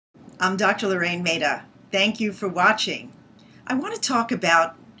I'm Dr. Lorraine Maita. Thank you for watching. I want to talk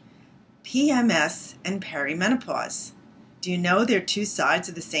about PMS and perimenopause. Do you know they're two sides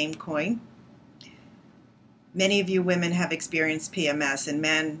of the same coin? Many of you women have experienced PMS, and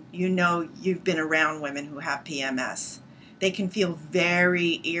men, you know you've been around women who have PMS. They can feel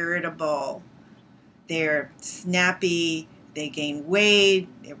very irritable. They're snappy, they gain weight,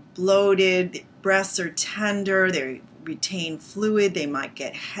 they're bloated, their breasts are tender, they retain fluid, they might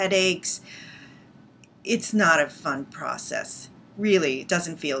get headaches. It's not a fun process. Really, it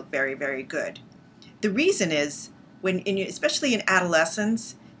doesn't feel very, very good. The reason is, especially in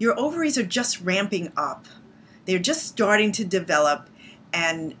adolescence, your ovaries are just ramping up. They're just starting to develop,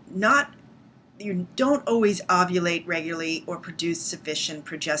 and you don't always ovulate regularly or produce sufficient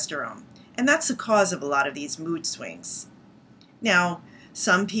progesterone. And that's the cause of a lot of these mood swings. Now,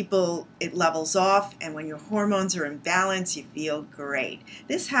 some people, it levels off, and when your hormones are in balance, you feel great.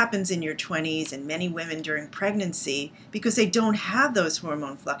 This happens in your 20s, and many women during pregnancy, because they don't have those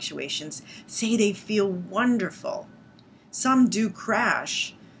hormone fluctuations, say they feel wonderful. Some do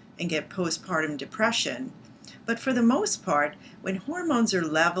crash and get postpartum depression, but for the most part, when hormones are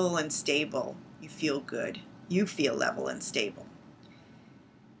level and stable, you feel good. You feel level and stable.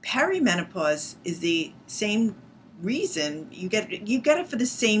 Perimenopause is the same reason, you get it for the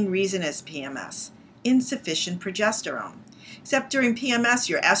same reason as PMS, insufficient progesterone. Except during PMS,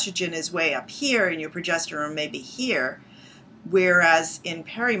 your estrogen is way up here and your progesterone may be here, whereas in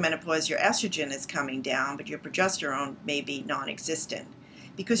perimenopause, your estrogen is coming down, but your progesterone may be non-existent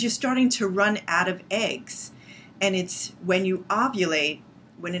because you're starting to run out of eggs. And it's when you ovulate,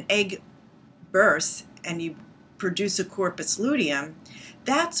 when an egg bursts and you produce a corpus luteum,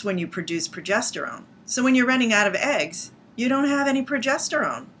 that's when you produce progesterone. So when you're running out of eggs, you don't have any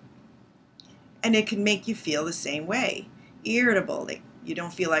progesterone. And it can make you feel the same way. Irritable, you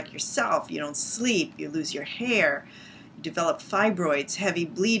don't feel like yourself, you don't sleep, you lose your hair, you develop fibroids, heavy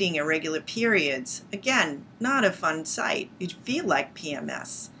bleeding, irregular periods. Again, not a fun sight. You feel like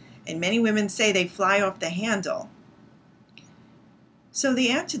PMS. And many women say they fly off the handle. So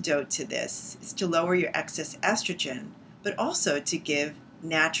the antidote to this is to lower your excess estrogen, but also to give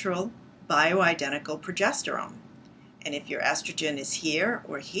natural bioidentical progesterone. And if your estrogen is here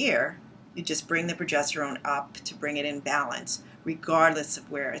or here, you just bring the progesterone up to bring it in balance, regardless of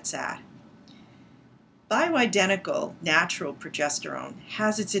where it's at. Bioidentical natural progesterone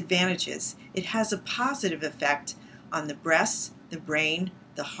has its advantages. It has a positive effect on the breasts, the brain,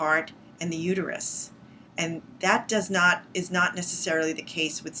 the heart, and the uterus. And that is not necessarily the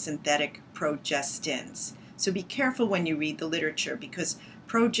case with synthetic progestins. So be careful when you read the literature, because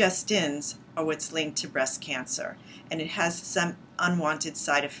progestins are what's linked to breast cancer, and it has some unwanted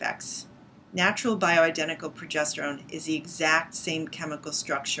side effects. Natural bioidentical progesterone is the exact same chemical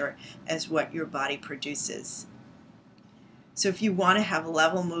structure as what your body produces. So if you want to have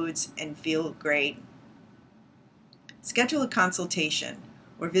level moods and feel great, schedule a consultation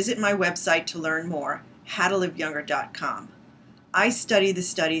or visit my website to learn more, howtoliveyounger.com. I study the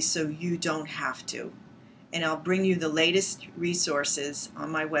studies so you don't have to. And I'll bring you the latest resources on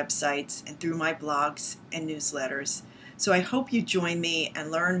my websites and through my blogs and newsletters. So I hope you join me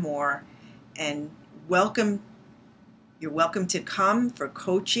and learn more. And you're welcome to come for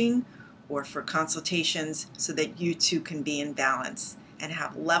coaching or for consultations so that you too can be in balance and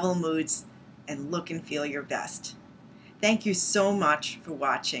have level moods and look and feel your best. Thank you so much for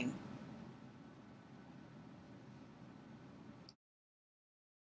watching.